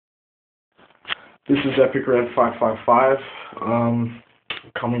This is Epicred555s,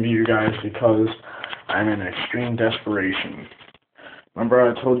 coming to you guys because I'm in extreme desperation. Remember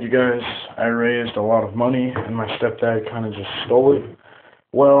I told you guys I raised a lot of money and my stepdad kind of just stole it?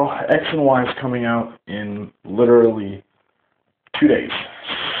 Well, X and Y is coming out in literally 2 days.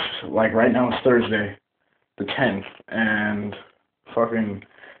 Like right now it's Thursday, the 10th, and fucking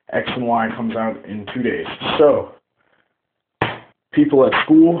X and Y comes out in 2 days. So, people at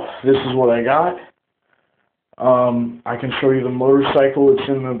school, this is what I got. I can show you the motorcycle. It's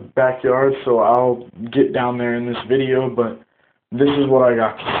in the backyard, so I'll get down there in this video, but this is what I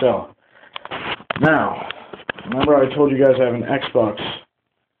got to sell. Now, remember I told you guys I have an Xbox.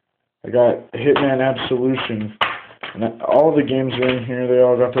 I got Hitman Absolution, and all the games are in here. They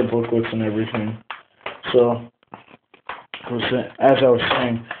all got their booklets and everything. So, as I was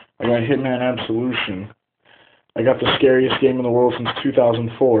saying, I got Hitman Absolution. I got the scariest game in the world since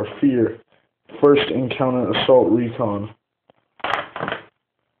 2004, Fear. First Encounter Assault Recon.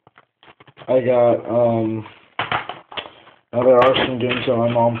 I got, now there are some games that my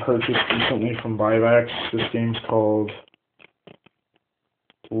mom purchased recently from buybacks. This game's called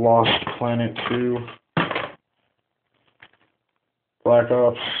Lost Planet 2, Black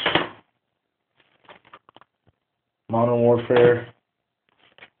Ops, Modern Warfare,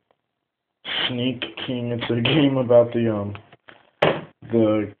 Sneak King. It's a game about the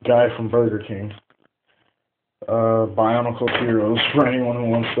guy from Burger King. Bionicle Heroes, for anyone who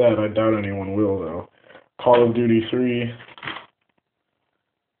wants that. I doubt anyone will, though. Call of Duty 3.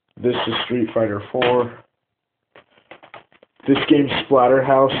 This is Street Fighter 4. This game,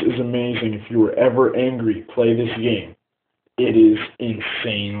 Splatterhouse, is amazing. If you were ever angry, play this game. It is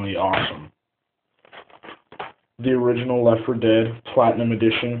insanely awesome. The original Left 4 Dead, Platinum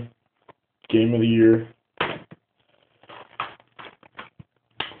Edition, Game of the Year.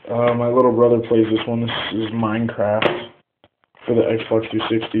 My little brother plays this one. This is Minecraft for the Xbox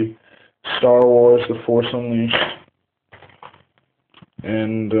 360. Star Wars, The Force Unleashed.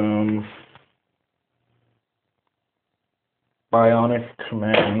 And, Bionic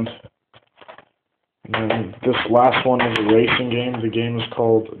Command. And then this last one is a racing game. The game is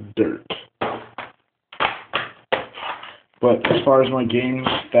called Dirt. But as far as my games,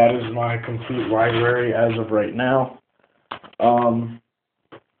 that is my complete library as of right now.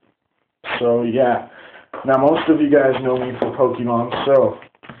 So yeah, now most of you guys know me for Pokemon, so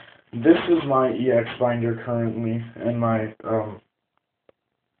this is my EX binder currently, and my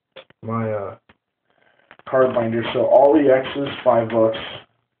card binder. So all EX is $5.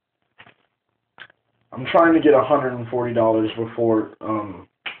 I'm trying to get $140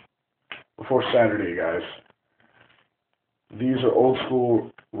 before Saturday, guys. These are old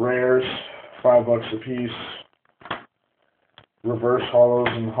school rares, $5 a piece. Reverse hollows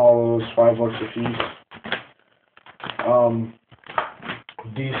and hollows, $5 a piece.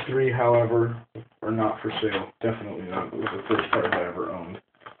 These three, however, are not for sale. Definitely not. It was the first card I ever owned.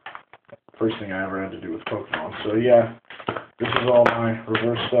 First thing I ever had to do with Pokemon. So yeah, this is all my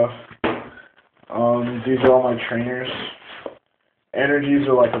reverse stuff. These are all my trainers. Energies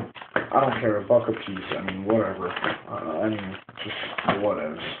are like I don't care, $1 a piece. I mean, whatever. Just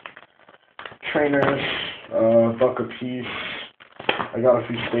whatevs. Trainers, $1 a piece. I got a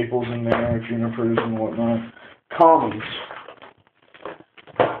few staples in there, junipers and whatnot. Commons.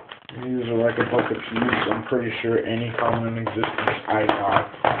 These are like $1 a piece. I'm pretty sure any common in existence I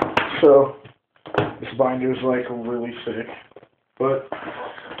got. So, this binder is like really thick. But,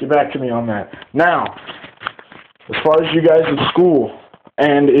 get back to me on that. Now, as far as you guys at school,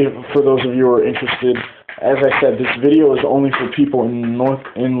 and for those of you who are interested, as I said, this video is only for people in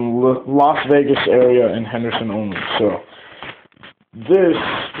Las Vegas area and Henderson only. So, this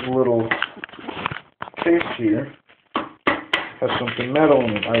little case here has something metal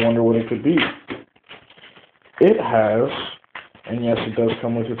in it. I wonder what it could be. It has, and yes, it does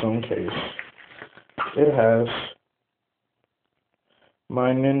come with its own case, it has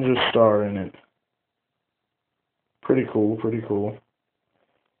my ninja star in it. Pretty cool, pretty cool.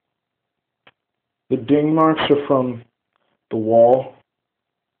 The ding marks are from the wall,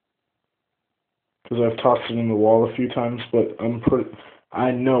 because I've tossed it in the wall a few times, but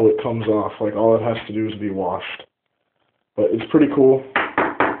I know it comes off. Like, all it has to do is be washed. But it's pretty cool.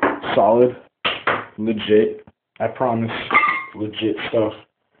 Solid. Legit. I promise. Legit stuff.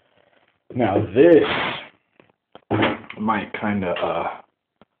 Now, this might kind of,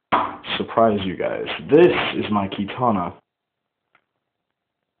 surprise you guys. This is my Kitana.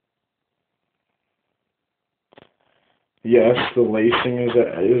 Yes, the lacing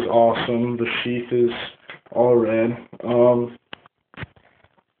is awesome. The sheath is all red.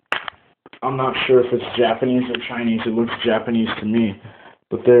 I'm not sure if it's Japanese or Chinese. It looks Japanese to me.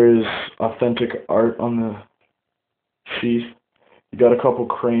 But there is authentic art on the sheath. You got a couple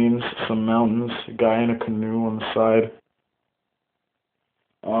cranes, some mountains, a guy in a canoe on the side.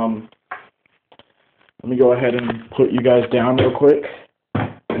 Let me go ahead and put you guys down real quick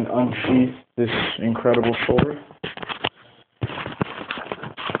and unsheath this incredible sword.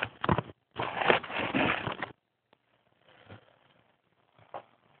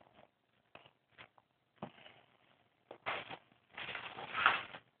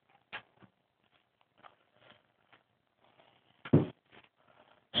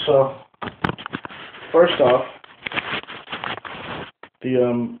 So, first off,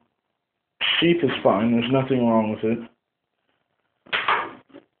 the sheath is fine. There's nothing wrong with it.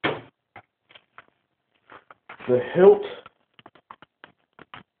 The hilt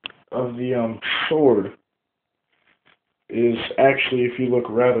of the sword is actually, if you look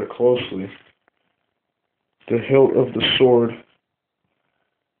rather closely, the hilt of the sword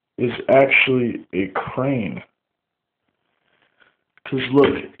is actually a crane. Because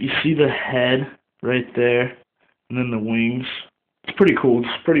look, you see the head right there, and then the wings. It's pretty cool.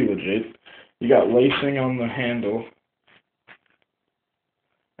 It's pretty legit. You got lacing on the handle,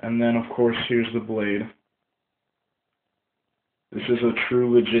 and then of course here's the blade. This is a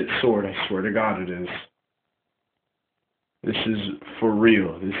true legit sword. I swear to God it is. This is for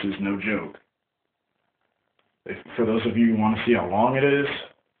real. This is no joke. For those of you who want to see how long it is,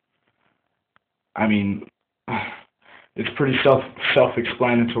 I mean, it's pretty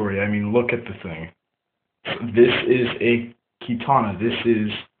self-explanatory. I mean, look at the thing. This is a katana. This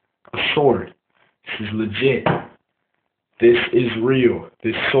is a sword. This is legit. This is real.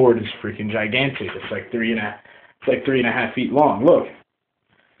 This sword is freaking gigantic. It's like 3.5 feet long. Look.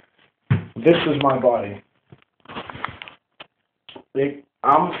 This is my body.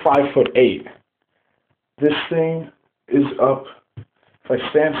 I'm 5'8". This thing is up. If I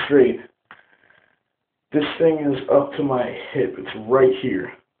stand straight, this thing is up to my hip. It's right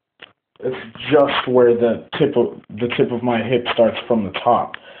here. It's just where the tip of my hip starts from the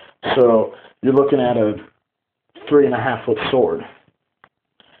top. So you're looking at a 3.5 foot sword.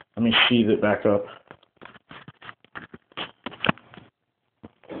 Let me sheath it back up.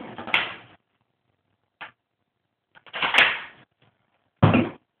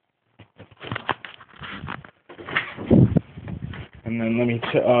 And then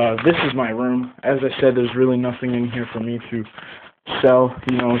this is my room. As I said, there's really nothing in here for me to sell.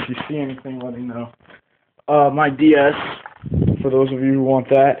 You know, if you see anything, let me know. My DS, for those of you who want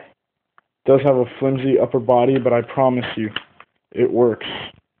that, does have a flimsy upper body, but I promise you, it works.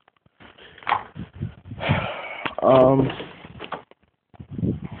 Let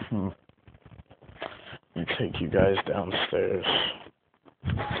me take you guys downstairs.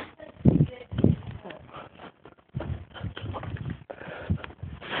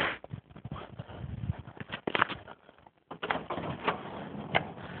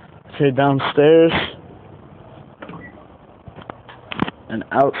 Okay, downstairs and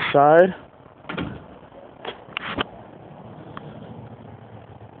outside.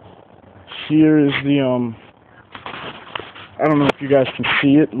 Here is the I don't know if you guys can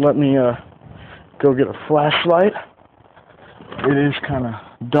see it. Let me go get a flashlight. It is kind of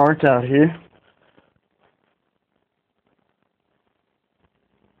dark out here.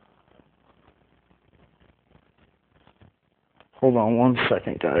 Hold on one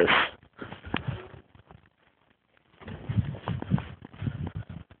second, guys.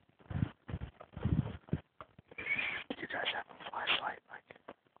 You guys have a flashlight,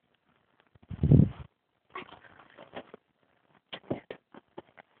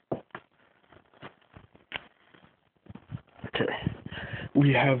 Okay.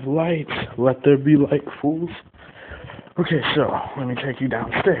 We have lights. Let there be light, fools. Okay, so let me take you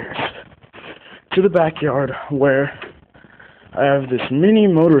downstairs to the backyard where I have this mini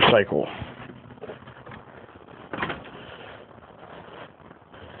motorcycle.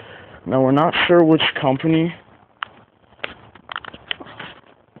 Now, we're not sure which company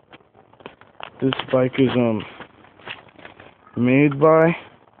this bike is made by.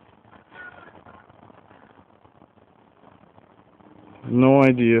 No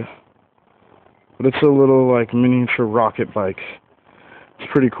idea. But it's a little like miniature rocket bike.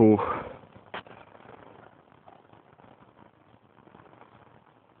 It's pretty cool.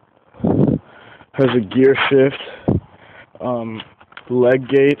 Has a gear shift, leg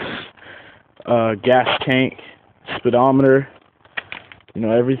gates, gas tank, speedometer. You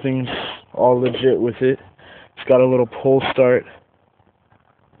know, everything's all legit with it. It's got a little pull start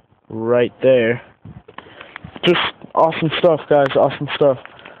right there. Just awesome stuff, guys. Awesome stuff.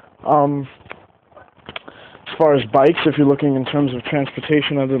 As far as bikes, if you're looking in terms of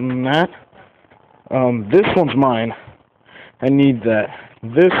transportation other than that, this one's mine. I need that.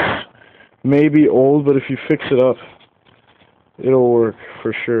 This may be old, but if you fix it up, it'll work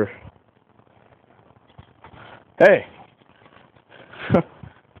for sure. Hey!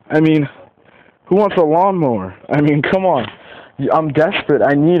 I mean, who wants a lawnmower? I mean, come on. I'm desperate.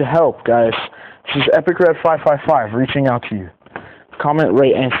 I need help, guys. This is Epicred555 reaching out to you. Comment,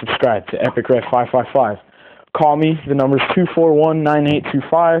 rate, and subscribe to Epicred555. Call me. The number's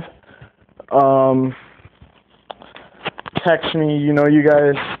 241-9825. Text me. You know, you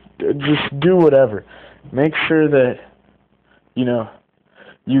guys just do whatever. Make sure that, you know,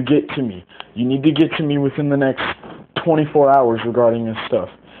 you get to me. You need to get to me within the next 24 hours regarding this stuff,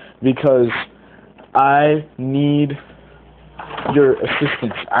 because I need your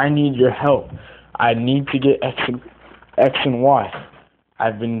assistance. I need your help. I need to get X and Y.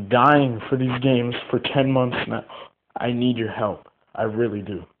 I've been dying for these games for 10 months now. I need your help. I really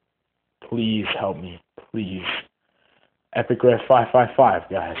do. Please help me. Please. Epicred555,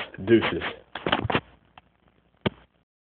 guys. Deuces.